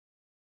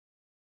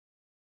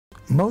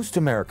Most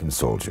American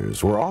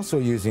soldiers were also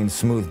using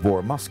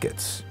smoothbore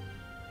muskets.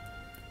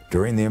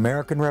 During the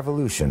American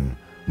Revolution,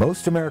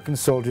 most American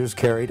soldiers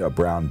carried a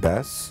Brown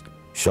Bess,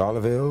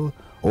 Charleville,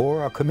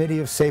 or a Committee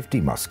of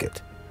Safety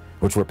musket,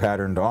 which were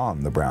patterned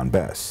on the Brown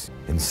Bess.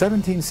 In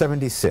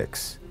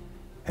 1776,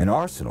 an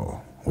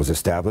arsenal was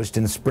established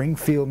in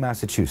Springfield,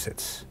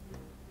 Massachusetts.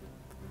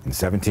 In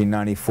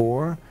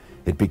 1794,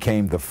 it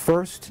became the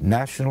first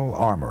national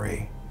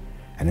armory,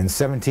 and in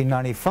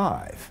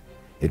 1795,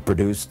 it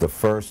produced the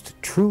first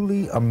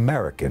truly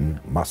American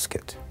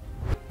musket.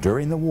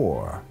 During the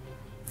war,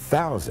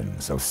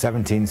 thousands of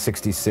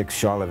 1766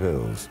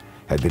 Charlevilles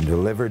had been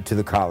delivered to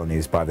the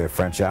colonies by their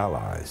French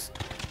allies,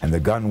 and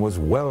the gun was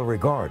well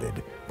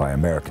regarded by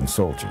American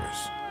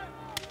soldiers.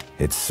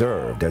 It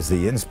served as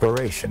the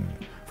inspiration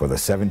for the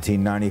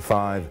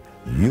 1795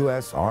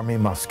 U.S. Army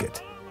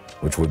musket,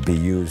 which would be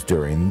used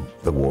during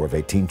the War of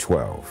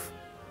 1812.